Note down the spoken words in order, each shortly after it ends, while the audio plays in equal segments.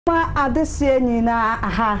At this year,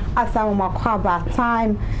 as I'm about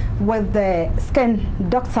time with the skin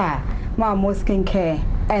doctor, Mamamo skincare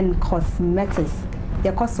and cosmetics.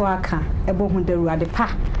 Your coswaka, a bohun de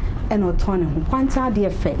radipa, and autonomy. Quanta dear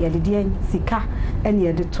fe, yadidian, sika, and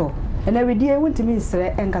yadito. And every day went to me,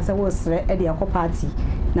 sir, and Cassa was at the party.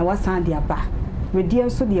 Now what's on the bar? Redeem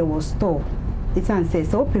so dear was store. It's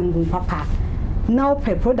says open papa. Now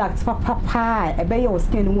pay products for papa, a bay or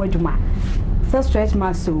skin worduma. So stretch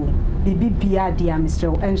my soul, BBBR dear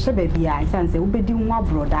Mr. and Shabby, I fancy will be doing more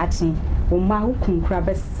broadating, or my hook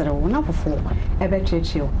crabs, number 4, a better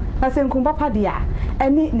chill. I said, Papa dear,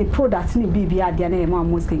 any products in BBR dear name,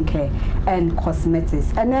 Mamamo skincare and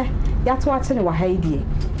cosmetics. And that's watching what I did.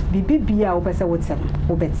 BBBR over Sawotem,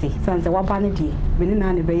 or Betsy, Sans a wabanity, winning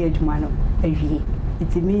an evade mano,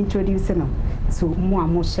 it's me introducing to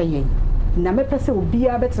more shaying. Number person will be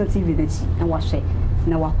a better TV and wash it.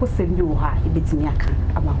 Now I send you her a bit me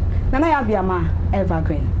about. Nana Yabiama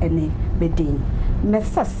evergreen and bedding.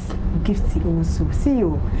 Messas gifty also. See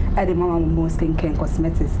you at the Mamamo skincare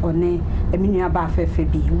cosmetics or nay a mini about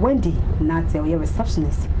FB Wendy, not your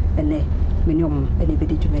receptionist and a minimum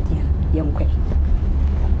anybody to median young quay.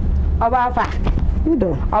 About you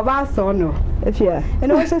do about so no. If you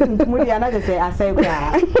and also to me another say I say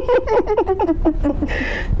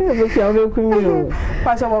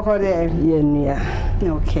Pastor walk there. Yeah.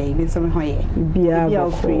 Okay, with some way. Be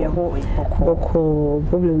free a whole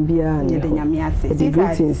problem be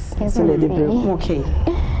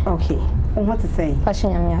okay. What to say?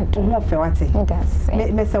 Passion more for what it does.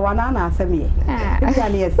 Mr. Wanana send me.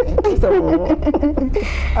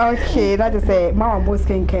 Okay, that is a Mamamo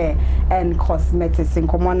skincare and cosmetics in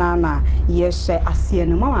Comonana. Yes, I see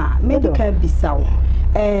no mama. Medical Bissau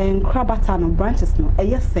and Crabatano branches no.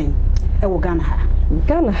 Yes, saying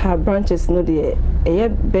Ghana have branches no the a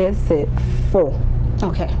best 4.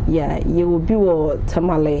 Okay. Yeah, you will be what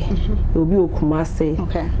Tamale, you will be Kumase,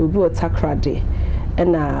 okay, you will be what Takrade,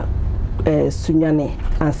 and Sunyane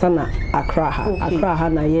and Sana Accra. Accra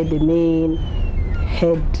na ye the main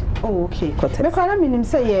head. Oh, okay. Me kwala minim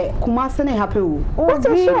say Kumase na happy o. Oh,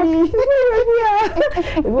 really?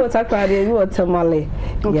 You will Takrade, you will Tamale.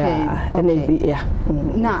 Yeah, and then be yeah.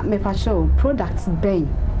 Na me pa show products ben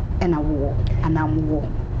and a war and I'm war.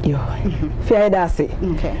 Yo, fear that's it.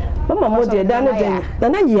 Okay. Mamamo dear, Dana ya,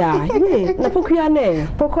 na pokuane.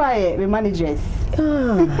 Pokuaye, we managers.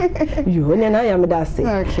 Ah, you and I am that's it.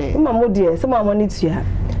 Okay. Mamamo dear, some money to ya.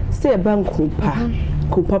 Stay a bank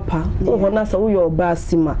kupapa. Oh, Honasa, your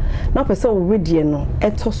basima. Now, person already no,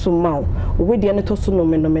 etoso mau, already an etoso no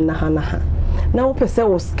menomena. Now, person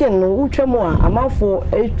was skin no uchemoa, a mouthful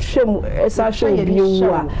a chem, a sashay be you.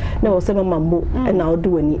 No, say Mamamo, and I'll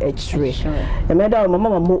do any x-ray. A madam,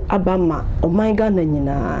 Mamamo, Abama, or my Ghana,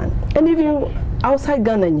 and if you outside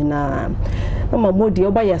Ghana, Mamamo,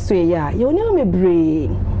 dear, by your say, you know me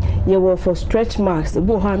bring. You were for stretch marks, the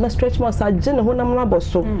boha, na stretch marks are general number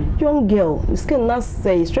so. Young girl, skin not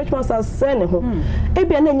say stretch marks are sending home.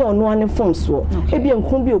 Ebi and your no one phone so. Ebi and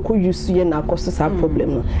Kumbi ko use you na causes a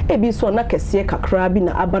problem. Ebi so na kese kakrabi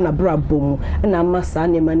na abana brabom and a massa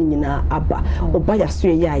ne mani na abba. Or by a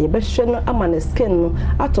suya, ye best no amana skin no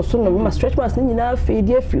atoso no stretch marks ni na fade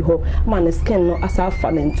ye free ho, man skin no asa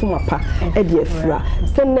fan and to mapa, ebi fra.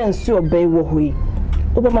 Send them so obey wo.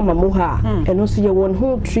 Mamamo ha and also your one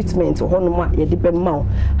whole treatment or honoma ye dibe mouth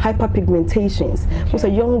hyperpigmentations was a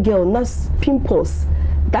young girl nas pimples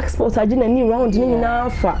dark spots are jina ni round ni na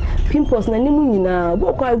fa pimples na nimu nyina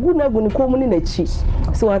go kwa gu na gu ni ko mu ni na chi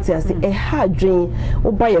so what I say a hard drain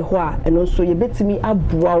oba ye ho a and also ye betimi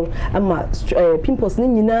aboa ama pimples ni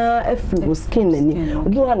nyina afri skin ni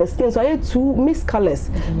obi wa na skin so I two mixed colors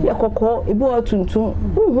ye kokko ebi wa tuntum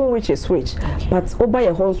who which is which but oba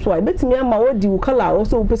ye ho so I betimi ama odi color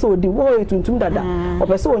also pese odi wo tuntum dada o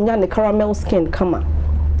pese onya ne caramel skin kama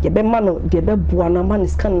ye be mano de be bua na man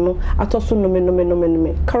scan no atoso no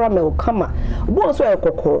me caramel kama bo so e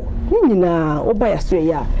kokko ni nyina oba ya so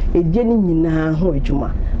ya edie ni nyina ho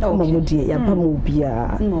adwuma Mamamo die ya ba mo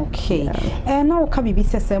bia okay na o ka bibi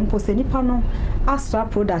sesem se nipa no astra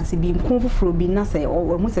products bi nkonfoforo bi na say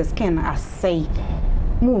o mu se skin asay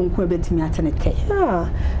mu nko betimi atenete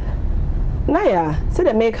na ya se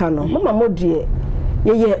the maker no Mamamo die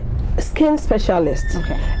ye skin specialist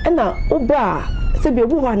okay and na oba se be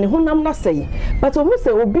obu ha ne honam na say but o mu se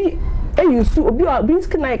obi you so obi a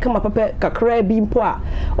skin na come papa kakra bi mpo a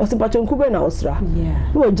o se pacho nkube na osra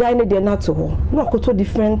no giant dey na to ho no akoto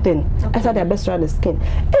different thing asa dey best the skin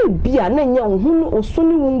bia na nya ohunu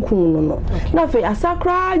osuni wunkun no na fe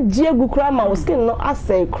asakra jiegu kra ma o skin no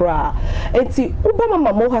asay kra enti uba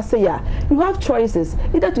Mamamo ha say ya you have choices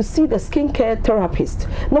either to see the skincare therapist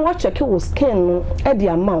no watch check your skin no e dey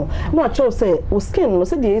amount no cho say o skin no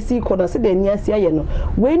say dey see koda say dey nya sia ye no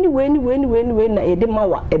weni na e dey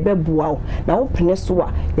mawa e beboa na wo pene so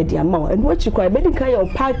a e dey amount and what you kwa be kan your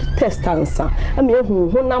part test ansa am ye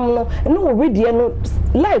honam no no already no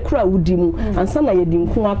like kra wudi mu ansa na ye di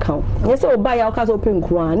nku account ye say oba ya ka so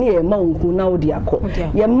penku a na ye ma nku na wo di akọ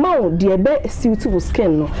ye ma de be suitable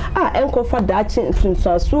skin no enko fa da chin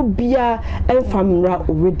so bia enfamra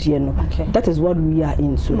already no that is what we are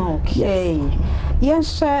into. Okay.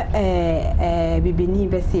 Yes, bibini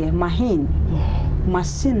be say mahin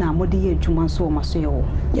machine a mode ye adwuma so maso ye wo.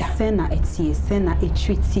 Sena etie sena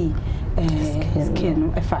etwiti skin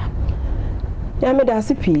no efa. Ya me da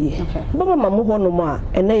sipi. Baba Mamamo ho no ma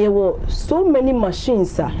ene ye wo so many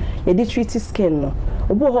machines ye dey treat skin no.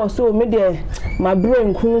 Obo ho so me de my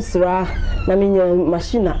brain kun sra na me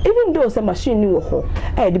machine even though say machine ni wo ho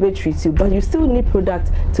dey be treat you but you still need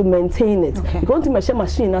product to maintain it. You want to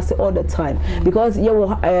machine as all the time because you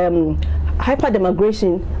will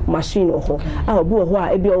hyperdermabrasion machine ho obo ho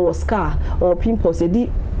a e be o scar or pimples e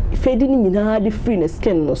di fading nyina di free na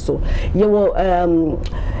skin no so you will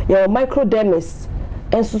your microdermis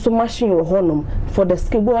and so machine or honum for the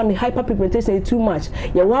skin go on hyperpigmentation is too much.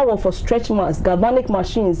 You wow for stretch marks, galvanic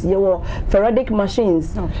machines, your ferritic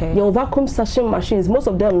machines, your vacuum suction machines, most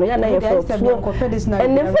of them and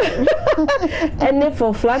then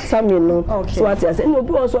for flat tummy no. So what I say no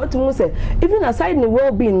also what to say even aside the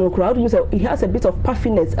well-being no crowd you say it has a bit of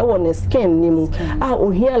puffiness on the skin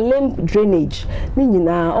or here lymph drainage. Meaning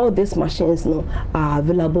all these machines no are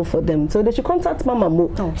available for them. So they should contact Mamamo.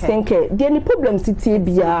 Think the any problems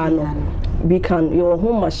we can your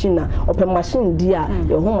home machine or per machine dear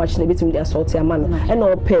your home machine between their sort your man and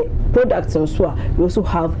or pay products and so you also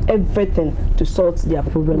have everything to sort their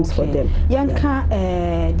problems for them. Yanka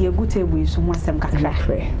the good table so one sem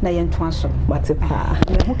kakra na yentwa so matepa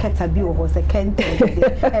me ho keta bi wo se kente e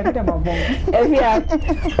be mabon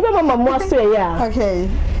Mamamo so ya okay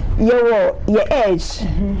your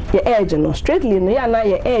edge no straightly no ya na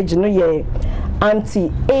your edge no your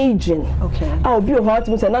anti-aging. I'll be a heart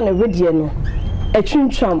to say, Nana Rediano, a chin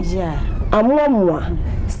chum, amwa,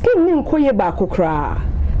 skin min koye bako cra.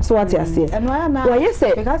 So what I say, and why you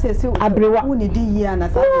say, because I say, Abrewa, only the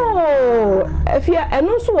oh, if you and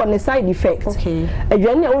also on a side effect, a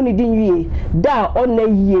journey only didn't da on a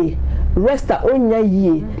ye. Resta onya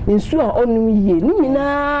ye nsu a onu ye ni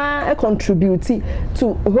nyina contribute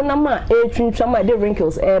to honama twintwama the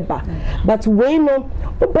wrinkles eba but we no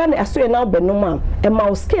oba na aso na oba no ma e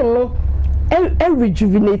ma skin no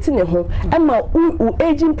rejuvenate ne ho e ma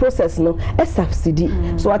aging process no subsidy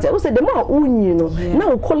so what I say the more unyi no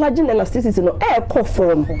na collagen elasticity no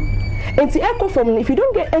form. And the form, if you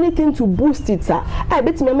don't get anything to boost it, I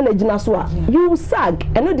bet you sag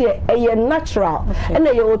and no they natural and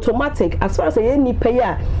they automatic as far as any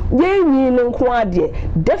payer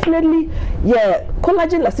definitely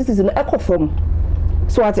collagen elasticity in the form.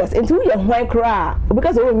 So what else? Until you are cry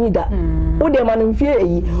because you need that. Oh, the man in fear,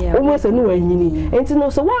 almost a new one. And no,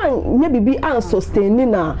 so one maybe be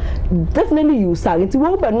unsustaining now. Definitely you say it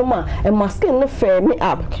will be no more and my skin no fair me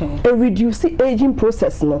up. A reduce the aging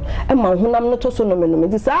process no. And my when I'm not also no man.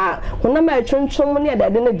 This when I'm a chon money at the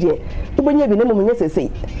end of the year. When you be no money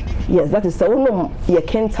say. Yes, that is so no you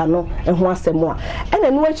can't no and once more. And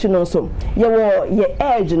then what you know so your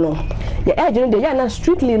edge no. Your edge no they are not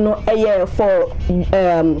strictly no a for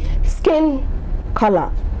skin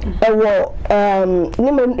color. And we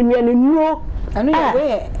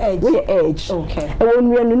edge. Okay. And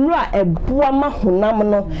when we are a boama honam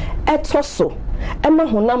no etoso. Emma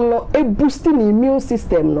honam no boosting the immune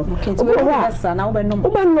system no. Okay.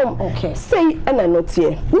 Okay. Say and not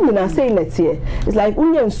here. You mean say not here. It's like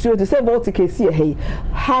onion stew to say voltage here.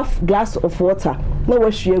 Half glass of water. No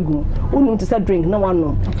wash your gum. Unum to start drink. No one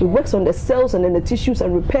no. It works on the cells and then the tissues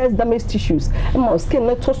and repairs damaged tissues. And my skin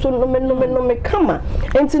not toso no me come.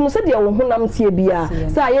 And no say the honam tie bia.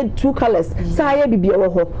 Say I had 2 colors. Say I be bia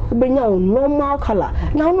wo. Ubenya normal color.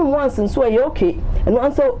 Now no once and so you okay. And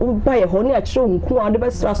once buy a honey at show nku the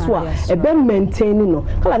best raswa e be maintaining no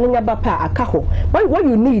kala nya bapa akaho what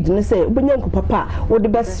you need ne say ubenya nku papa wo the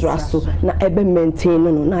best raso na e be maintain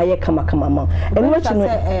no na ye kama ma and what you know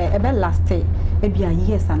e be last e bia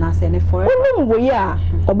years and as e forever. We are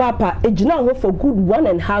Obapa, a for good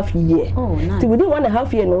 1.5 years. Oh, nice. Within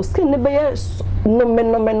 1.5 years, no skin never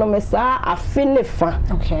no mesa a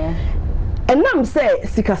finifa. Okay. And I'm say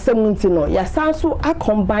sika semuntino. Ya sanso I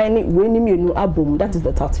combine it when you album. That is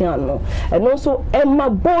the Tatiano. And also Emma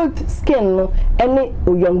bold skin no any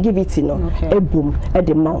longevity no a boom at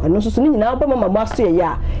the mouth. And also so ni na album mama so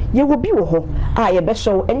ya ye will be ho. Ah ye be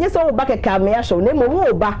show and yes all back a camera show name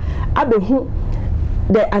wo ba abehu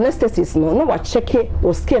the anesthesis no what check it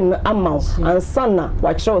or skin amount and sana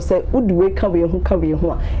what show say would we can we who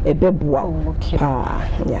a beboa. Okay.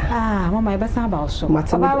 Yeah. Ah mama I be say about so.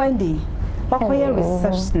 Baba Wendy. Wakoye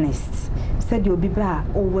receptionist said you'll be back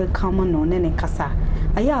or welcome on nene kasa.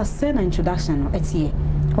 Aya send an introduction etie.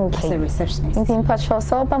 Okay. As a receptionist. In patrol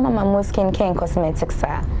so Mamamo skin care and cosmetics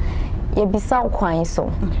are. Ye bisa kwan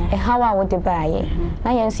so. E how I would buy.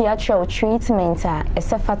 Na yen see actual treatment a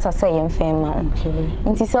se fata say yen fema. Okay.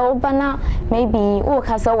 Nti so bana maybe o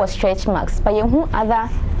kasa was stretch marks but ye hu other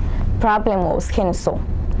problem of skin so.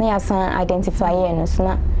 Na ya san identify yen so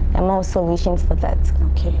na a more solution for that.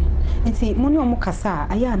 Okay. Nti money omo kasa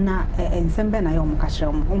aya na ensembe na ya omo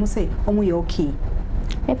kashire omo say omo ye okay.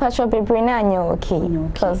 Me patrol bebre na anya okay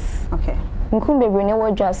because okay. Nkum bebre ne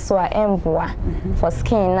wodwa so a emboa for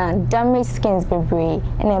skin na damaged skins bebre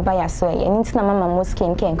and e ba ya so e nti na Mamamo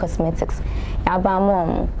skin care and cosmetics ya ba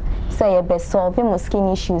mo say e be solve mo skin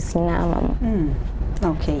issues na mama.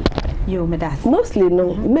 Okay. You me that. Mostly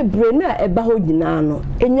no me brain na e ba ho nyina no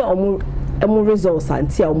enya omo results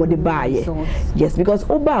anti omo de buy. Yes, because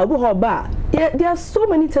oba there are so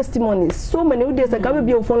many testimonies, so many days like I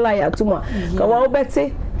be on phone line atuma ka wa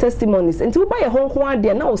obeti testimonies until buy a honko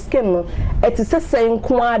ade na o skin no it is say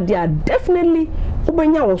nko ade definitely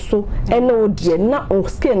obenya wo so eno de na o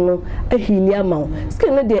skin no a healing ma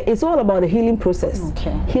skin no there it's all about the healing process.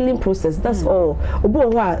 Okay. Healing process, that's all.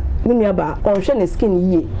 Obo ho a me aba on hwe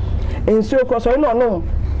skin yie enso cross no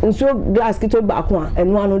nso glass kito back one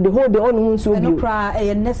and one the whole the on nso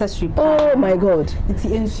bi necessary. Oh my god, it's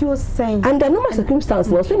nso saying under normal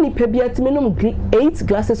circumstances no so ni pe bia ti minimum 8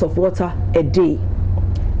 glasses of water a day.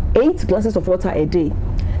 8 glasses of water a day.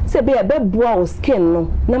 Say be boa o skin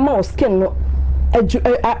no na ma o skin no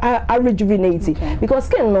rejuvenating because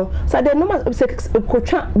skin no so the normal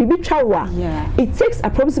bibi trawa it takes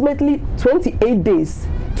approximately 28 days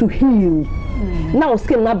to heal. Now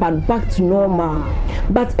skin na back to normal,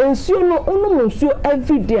 but ensure no ono ensure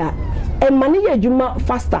every day and money adwuma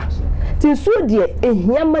faster till so dear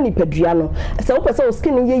ehia mani pedua no say wo pese o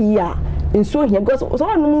skin ye ya ensure here because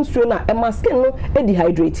so no ensure na e ma skin no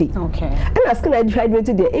dehydrated. Okay. And skin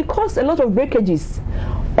dehydrated there it causes a lot of breakages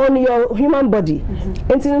on your human body.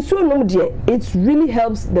 And ensure no dear it really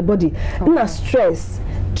helps the body. Na stress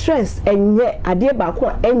enye ade ba ko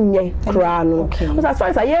enye kra no because as far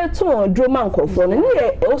as I to drama nkofo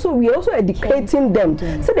no also we also educating them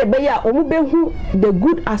so they be ya omu be hu the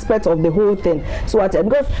good aspect of the whole thing. So what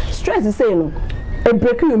because stress is saying no e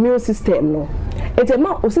break your immune system no it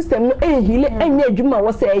ma o system no e heal enye adwuma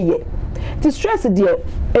wo say ye the stress there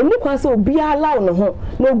any kwan say obi allow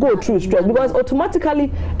no go through stress because automatically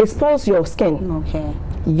it spoils your skin. Okay.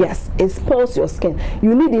 Yes, it spoils your skin.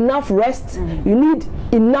 You need enough rest. You need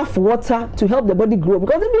enough water to help the body grow.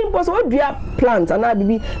 Because if you possible, do you plant and I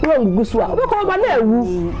be wrong guswa. We call banana.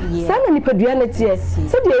 Sana ni peduane tie.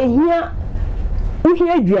 So they here. We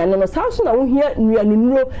hear aduane no saa so na we hear nuane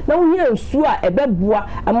nuro na we hear nsu a ebeboa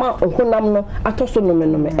ama ohonam no atoso no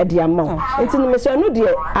e de ama enti no mesia no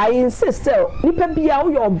de I insist nipa bia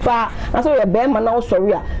wo your ba na so your be ma na wo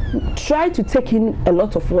sori a try to take in a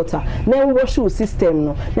lot of water na wash your system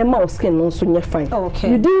no na ma skin no so nye fine.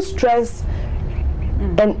 You do stress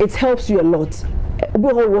and it helps you a lot.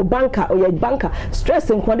 Banker or your banker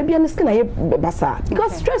stress and quality be skin basa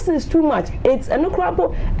because stress is too much. It's a no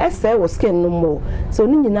crabo essay or skin no more. So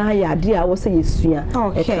Nina idea was say yesua.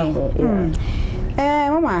 Okay.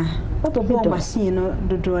 Mama, what the machine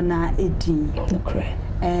no do na edi. Okay.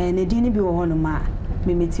 And edini bi wo hono ma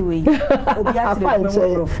memeti we obi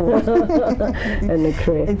atire for and the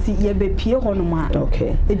cray enti ye be pie hono ma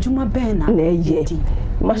okay ejuma ben na ye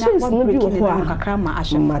machines no bi wo ho a kakra ma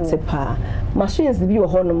ahwefo machines bi wo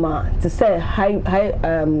hono ma to say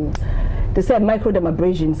to say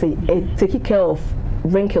microdermabrasion say it take care of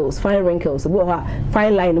wrinkles, fine wrinkles,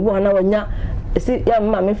 fine line na wanya see ya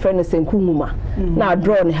mama friend senku nguma na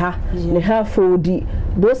draw ne ha foldy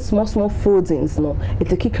those small foldings no it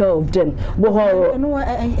take care of them bo ho no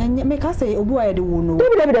make us say obu aye de wo no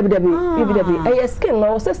baby skin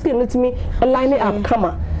no say skin let me line it up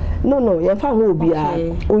come no you fa ho obi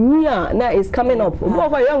a onyi na is coming up obu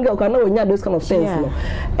ho young girl can know onya those kind of things no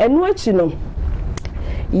enu achi no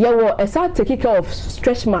Yeah, well, I start taking care of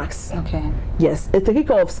stretch marks. Okay. Yes, it's taking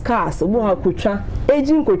care of scars. We have kucha,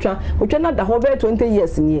 aging kucha not the whole 20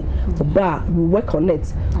 years in here. But we work on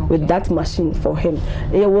it with that machine for him.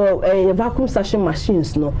 Yeah, well, vacuum suction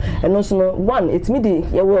machines, no, and also no one. It's me the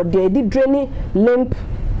they did draining lymph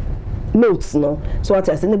notes, no. So what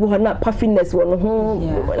I say, never had not puffiness.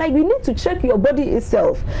 Like we need to check your body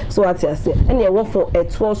itself. So what I say, and you work for a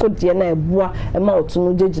tour so DNA boa a mouth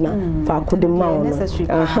no judgna for could the mouth.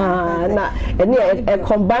 And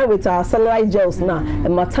combined with our cellulite gels now, and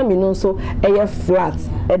matamino so a flat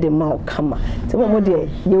at the mouth come. So what you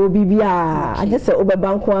will be I just say over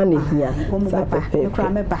banquani here.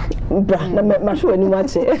 My sure any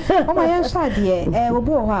watch it. Oh my god, yeah, we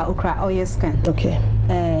bought oil scan. Okay.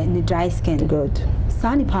 Ni dry skin. Good.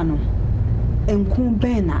 Sani pano. Enku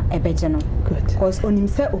bena ebejeno. Good. Because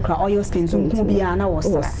onimse okra oil skin so nku bia na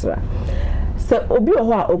wasra. So obi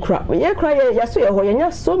ho a okra. Ye kra ye so ye ho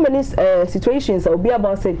ye so many situations obi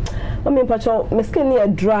about say, "Mama mpacho, my skin near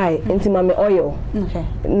dry into my oil." Okay.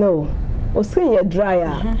 No. O skin ye dry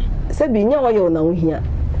say bi nya oil na wo hia.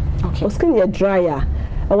 Okay. O skin ye dry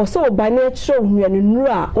I was so by nature when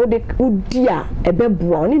nura or the udia a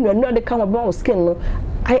bebwa ni no de come about skin no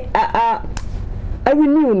I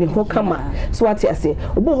renew ni ho kama so what I say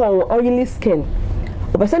obo oily skin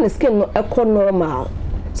oba skin no e normal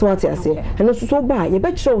so what I say and no so ba ye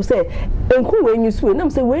be show say enku we nyu so na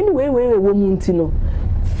say we wo mu nti no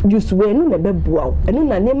use we no na bebwa eno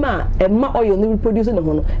na nema e ma oil no reproduce no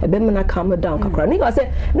ho no e be me na calm down kakra ni go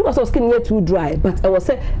say skin here too dry but I was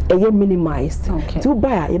say e minimized to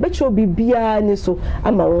buy ye be show bibia ni so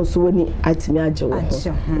ama won so woni atimi age wo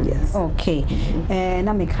yes okay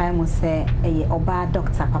na me kai mo say e oba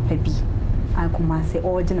doctor papa bi akoma say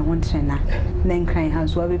ordinary won trainer na nkran ha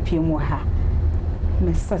so abepiem wo ha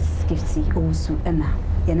me sas gifty osu na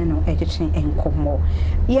yene no ejechen enkomo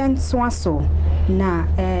yen so na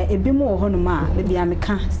ebi mo ho no ma be bia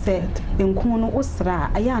meka se enku no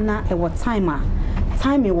osra aya na e wo time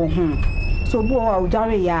e wo ho so bo wa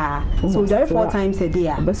ujare ya so ujare 4 times a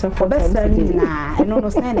day best na no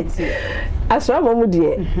sanity asra momu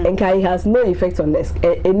de enka it has no effect on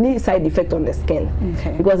the any side effect on the skin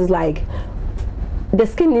because it's like the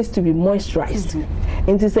skin needs to be moisturized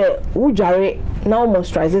and to say ujare now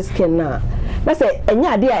moisturize the skin na na say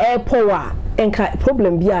enya ade a power enka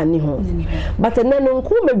problem bia ni ho but eneno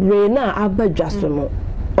nku mebre na abadwa so no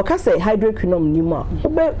oka say hydroquinone ni ma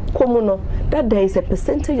obe komu no that there is a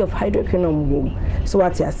percentage of hydroquinone so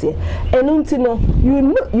what you say enunti no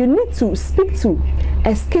you need to speak to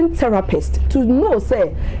a skin therapist to know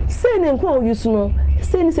say nko use no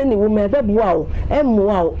say woman wow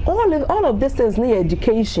all of these things need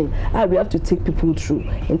education we have to take people through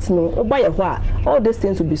and no all these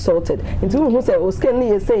things will be sorted and who say skin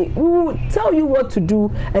need say we will tell you what to do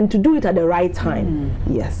and to do it at the right time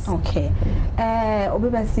yes okay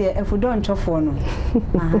obeba say if we don't chop for no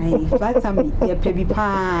ai flat time ye pebi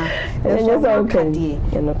pa yes okay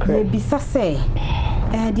you know correct bisa say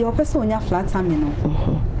the person onya flat time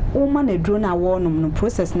no woman a drone a warnum no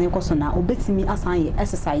process na ekoso na obetimi asan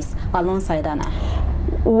exercise alongside ana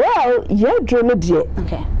well yeah drone dear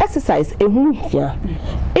okay exercise ehun hia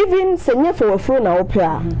even senye for phone na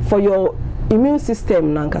opera for your immune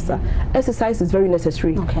system nankasa exercise is very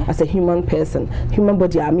necessary as a human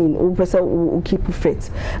body I mean we person will keep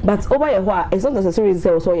fit but over here it's not necessary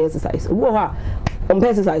to also exercise on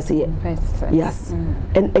exercise here yes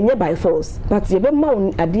and yeah by force but you be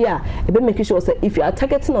more idea you be making sure say if you are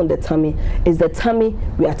targeting on the tummy is the tummy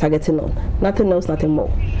we are targeting on nothing else nothing more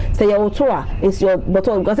say your toa is your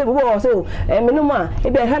bottle because say minimum e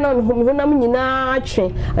be ha na honam nyina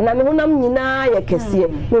atwe na me honam nyina ye kese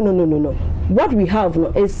no what we have no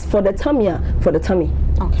is for the tummy for the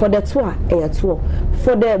toa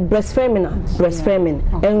for the breast feminine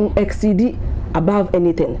and exceed above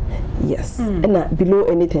anything yes and below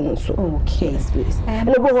anything so okay yes please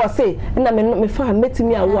and go say and me fa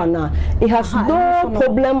metimi awo na it has no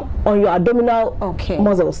problem on your abdominal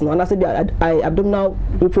muscles no and I say the abdominal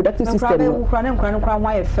reproductive system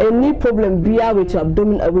any problem bia with your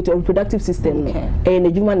abdominal with your reproductive system and the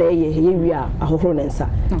human ye we are ahohoro nensa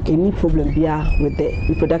any problem bia with the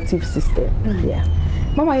reproductive system yeah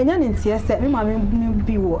mama yenya ntie se me ma me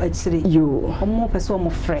bi wo akire yo omo pese omo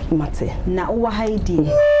frɛ mate na wo haidi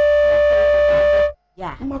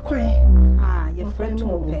ya makwan ye frɛ to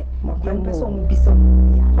mo pɛ ye pese omo biso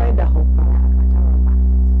ya kwai da ho pa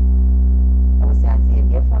o se ati e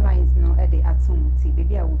be for lines no e de atum ti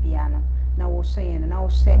bebi a wo bia no na wo hye yen na wo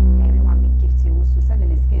hye e me ma me gift wo so se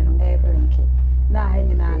ne skin no e blink na ha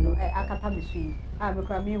nyina no akata me sui a me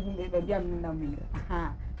kra me hu bebi a me na me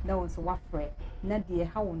na won so wafre na de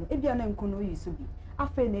ha wo no e bia na nko no yusu bi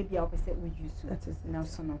afa na bia opese wo yusu that is na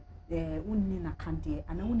so no wonni na kande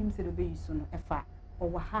ana wonni se do be yusu no efa o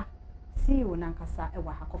wa ha si o na nkasa e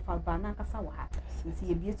wa ha kofa ba na nkasa wa ha nti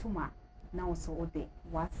ye bie tuma na wo so ode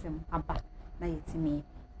wasem aba na yetimi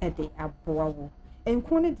e de aboa wo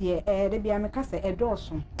enko ne de de bia me kasa e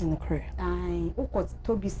dooso nkre ai ukot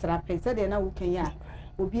tobi strapre se de na wo kan ya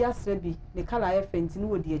obi asra bi ne kala ya fenti no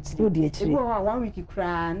wodi akiri e go ha 1 week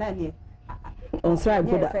kra na ne on try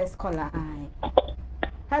go first caller ai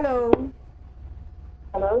hello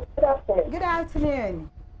Good afternoon. Good afternoon.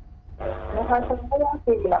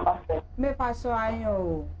 Me paso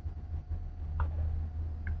ayo.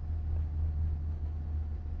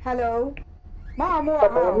 Hello. Mamamo.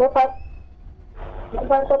 Me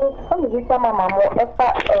paso como dice mamamo,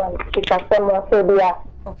 esta chica se me hace.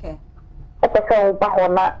 Okay. Esta se va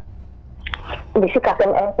una chica se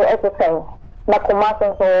me hace na kumase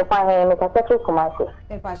so fine me paso kumase.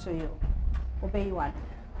 Me paso yo. Obey one.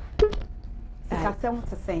 Sikasem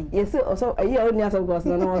to say. Yes, also a year only as of course,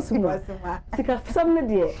 no one soon. Sikasem,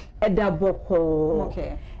 dear, a double.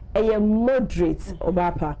 Okay. A moderate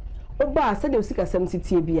Obapa. Oba said the Sikasem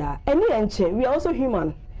Tibia. Any enche, we are also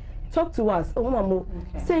human. Talk to us, oh, Mammo.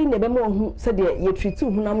 Saying the Bemo who said ye treat 2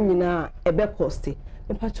 Hunamina a bear costi.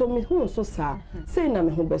 The patcho me who so sa. Saying I'm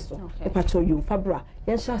a home besto. A patcho you, Fabra.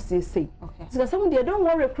 Yan shall say. Sikasem, dear, don't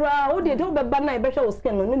worry, cry. Oh, dear, don't be bad night, better was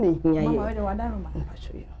scan on any.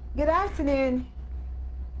 Good afternoon.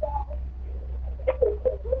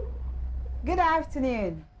 Good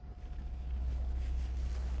afternoon.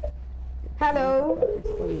 Hello.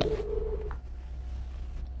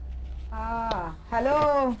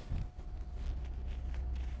 Hello.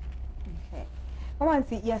 Okay. I want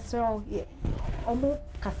to see yes, sir. Omo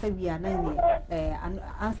kasabia na ni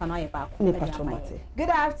answer na ye back. Good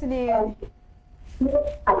afternoon.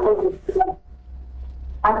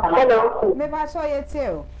 Hello. Me ba so ye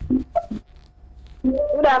too.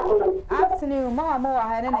 Good afternoon. Afternoon, Mamamo wa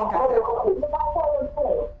ha na nkasa.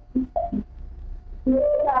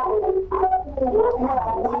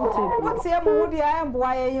 What's your mood ya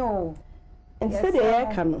mboa ye yo? Instead e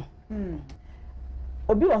ka no.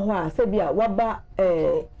 Obi wa ho a se bia waba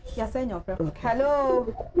ya say your friend. Hello.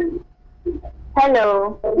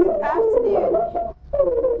 Hello. Good afternoon.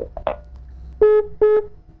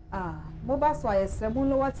 Mobile so I said,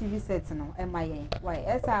 what TV set no, am I? Why,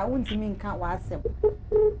 as I won't mean can't was.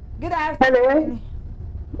 Good afternoon.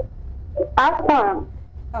 After.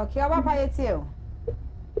 Okay, what about you?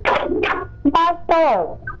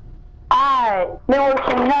 Pastor. I know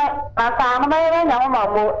she not. I can't remember now,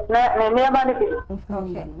 Mamma.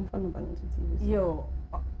 Okay. Yo,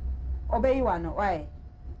 obey you one, why?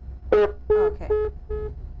 Okay.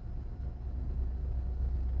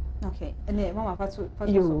 Okay, and then Mama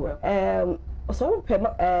you so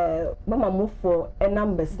Mama move for a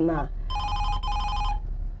numbers now.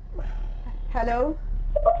 Hello.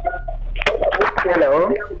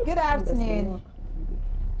 Hello. Good afternoon.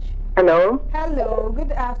 Hello. Hello.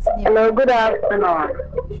 Good afternoon. Hello. Good afternoon.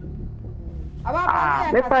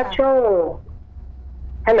 Me pacho.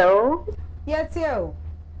 Hello. Yes, you.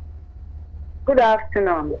 Good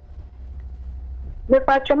afternoon. Me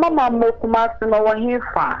pacho Mama mo kumasi no wa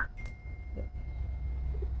hifa.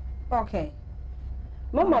 Okay.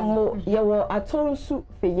 Mamamo yewo atonsu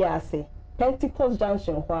feyase. Pentecost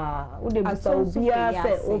Junction hwa wo de bisa obia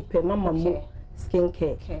se ope Mamamo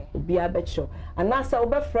skincare obia becho anasa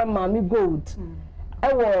obefra mami gold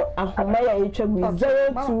ewo ahoma ya etwa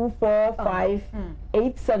 0245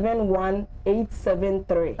 871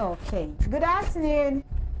 873. Okay. Good afternoon.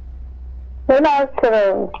 Good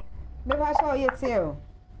afternoon. Me ba so ye too.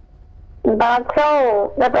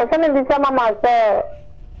 Bacho, the person is Mama say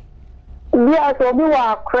Bia so bi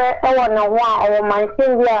wa kre e wona ho a o man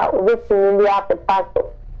sin bia obetimi bia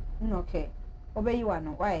pepaso. Okay. Obey you one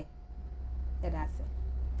why? That's it.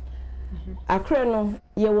 Akre no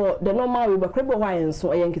ye wo the normal we bakre bo why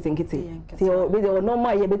enso e nkitenkite. Ti o be the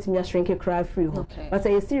normal ye betimi shrink cry free ho. But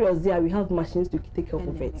say serious there we have machines to take care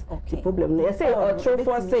of it. The problem no say o true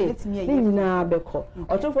for say ni nyina beko.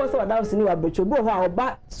 O true for say wada so ni wa becho bo ho a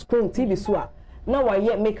oba screen TV so a na wa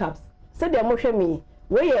ye makeups. Say dem mo hwe me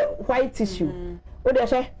we white tissue. O de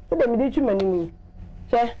she, o de me di twuma ni mi.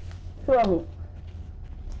 She, so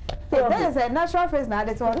that is a natural face now.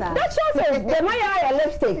 That's what. Natural face. The my eye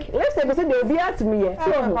lipstick. Lipstick because they be at me.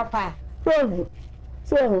 So papa.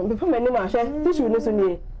 So before my name, I share tissue no so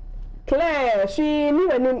near. Claire, she knew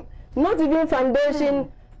her name. Not even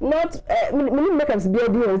foundation, not mini makeups be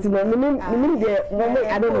ideas, no, mini the moment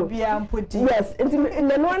I don't know. Yes, and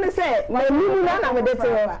the one say, my mini nana with it,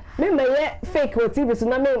 me fake or TV, so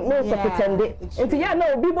no pretend it. And yeah,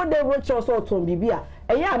 no, people they watch us all to Bibia.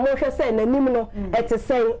 And yeah, more say, and Nimino at the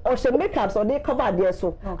say, or she makeups or they cover their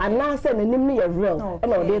so, and now send a Nimni a real,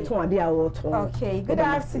 and all they to a dear water. Okay, good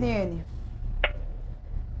afternoon.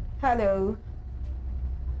 Hello.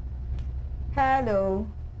 Hello.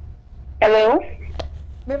 Hello.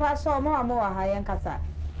 Me pa so mo ha yen kasa.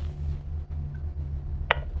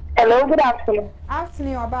 Hello, good afternoon.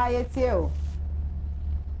 Afternoon oba yetie o.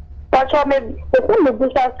 But me the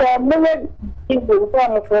business me is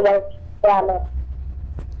the for that. Yeah.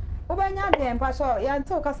 Obanya dem pa so yan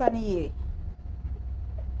to kasa ni ye.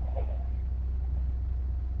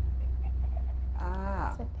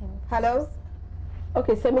 Hello.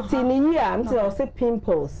 Okay, 17 years, I'm still say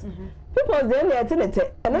pimples. Pimples then they attend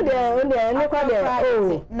it. Another no quite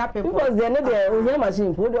oh, pimples then they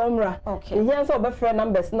machine put umra. Okay. Here so be friend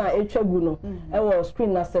numbers na etwagu no. E wo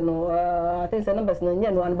screen na se no I think the numbers na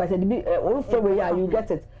nya no and by the be all way you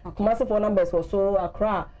get it. Commercial for numbers for so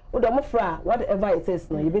Accra. Odo fra whatever it is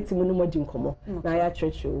no you betimu no moji nkomo na ya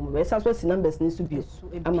church o. We say so numbers ni so bi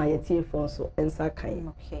ama ye tie phone so ensa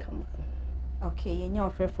kan. Okay. Okay, you know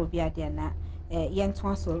for bi ade na yen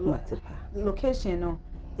to so location no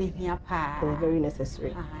ehia pa very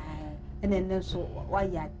necessary. And then so why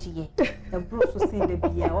ya die the bro so say the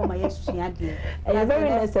bia o ma yesua de very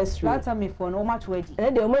necessary. That time for no much ready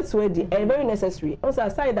and they almost ready very necessary. Also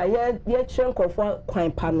aside that ye train for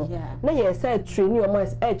kwan pa no na ye say train you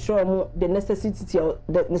almost the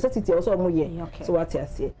necessity also mo ye so what you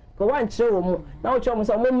say but one chere wo mu na wo chere mo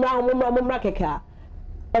so mo mra keke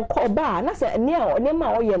okoba na say ne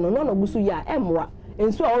ma o ye no no busu ya emwa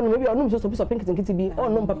enso a maybe onum so pink tinkiti bi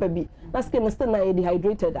onum papa bi na skin still na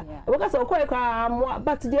dehydrated we ka say okoy kwa amwa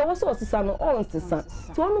but there was osisa no on sisa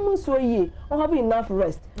so onum so ye on have enough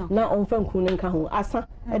rest na on fa nkun nka ho asa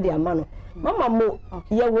e de ama no Mamamo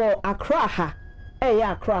ye wo Accra ha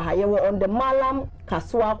ya Accra ha ye wo on the Malam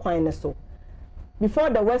Kaswa kwan ne so before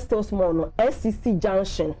the West Coast Mall no SCC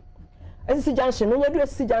Junction no you do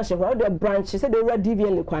SCC Junction where the branch say they were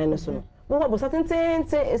DVL kwan ne so no wo certain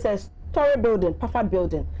it's a story building, perfect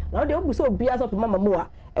building. Now they obu so obia so Mamamo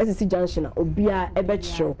a SCC Junction obia ebe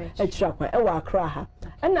chiro e chira kwan e wa Accra ha.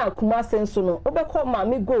 And na Kumasi so no obekọ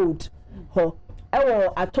Mami Gold ho e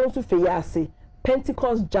wo Atonsu Feyase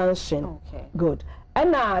Pentecost Junction. Okay. Good.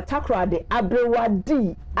 And na Takrade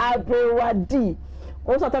Abrewadi.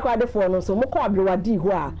 Also Takrade for no so mo ko Abrewadi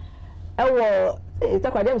ho a e wo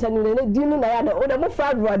Takrade am say ni dinu na ya de o de mo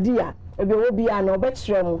fra Abrewadi a ebi wo bia na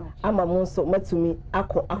obekire mu ama mo so matumi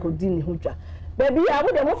akodi ni hodwa baby a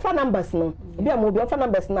wo de mo fa numbers no bia mo bia fa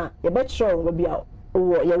numbers na ye bekire wo bia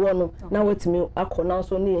wo ye wo no na watumi akọ na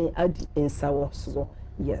so ne adi ensawo so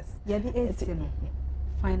yes ye bi no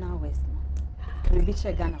final west no we be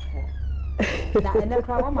che Ghana for na ene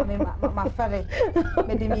kra wa ma fere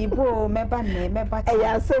me de mi bo me ba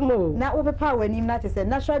ya asemu na wo be pa wani na te say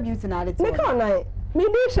natural beauty na ale me ka na me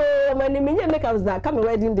dey show many makeups that come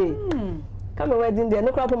wedding day.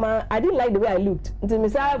 No problem. I didn't like the way I looked. Until me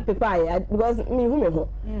say paper because me who.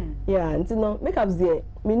 Yeah, until no makeups there.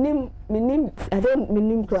 Me name I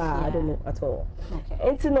don't cry. I don't know at all. Okay.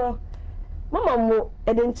 Until no Mamamo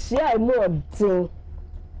e den chia mo odin.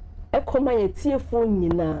 E koma ye tie phone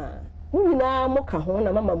nyina. Mu nyina mo ka ho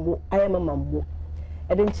na Mamamo aye Mamamo.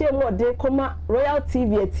 E den chia mo odin koma Royal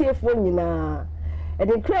TV e tie phone nyina. E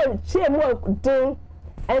den crave chia mo odin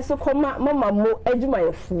enso koma Mamamo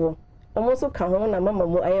adwumayefo. Almost ka ho na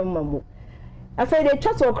Mamamo aye Mamamo. Afei de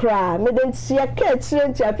twato kra me den chia ka chire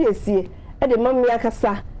ntia piesie e de mammi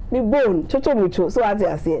akasa me bone toto mucho so ate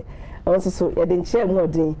ase. Also so ye den chia mo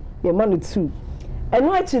odin ye manu 2.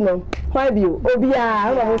 Eno achi no why be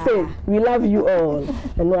obia Mamamo say we love you all.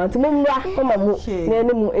 Eno antumumra Mamamo na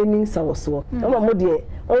enimu enin sawoso. Mamamo de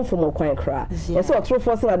onfom kwan kra. Ye say otro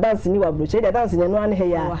force na dance ni wa broche de dance ni no an he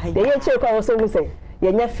ya. De ye che kwa wo so mu say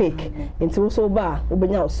ye nya fake. Enti wo so ba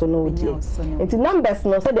obenya so no die. Enti numbers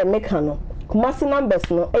no so de make no. Kumasi numbers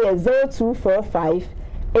no e 0245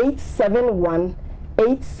 871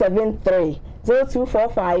 873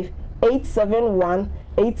 0245 871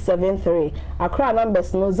 873. Accra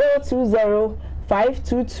numbers no 020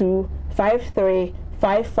 522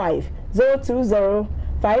 5355 020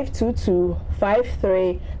 522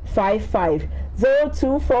 5355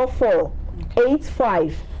 0244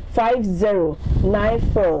 85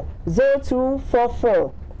 5094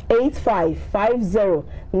 0244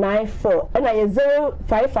 855094 and I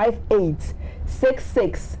 0558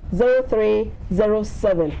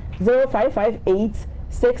 660307 0558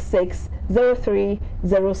 66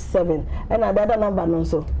 0307 and another number no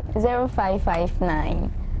so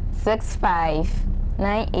 0559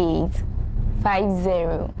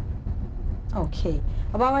 659850. Okay.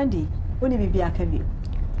 About Wendy, when you be a cabin?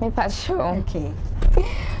 Me pass show. Okay.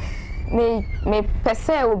 Me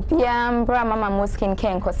pese obiam bra Mamamo skin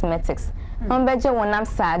care and cosmetics. Beje wonam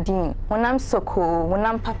sardine, wonam soko,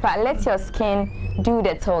 wonam papa. Let your skin do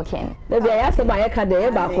the talking. Maybe I asked about your card,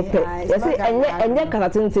 you say, and yet,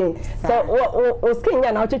 Calatin. So, or skin,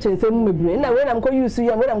 and I'll teach you some brain. Now, when I'm going to use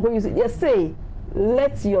you, when I'm going to use it, yes, say,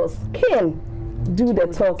 let your skin do the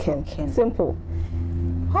talking. Simple.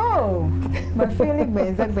 Oh, my feeling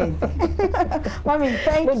is a bit. Mommy,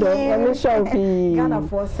 thank you. Let me show you. Ghana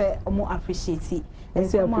for say, more appreciate it. And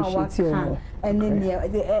so my work, and then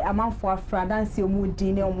the amount for a friend and see more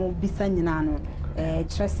dinner or more bisanino.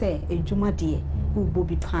 Tresse, a Juma dear, who will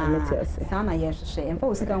be pan. Sana, yes, and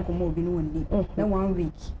for second come over in 1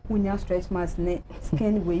 week. When you stretch my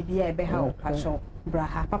skin will be a behow, passion,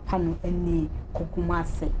 braha, papano, and knee,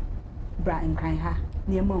 cocumase, bra and cry her,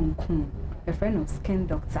 near Moncoon. A friend of skin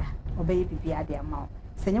doctor or baby be at their mouth.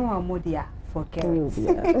 Senor Modia for girls.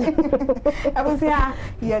 I was here,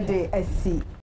 yeah, I see.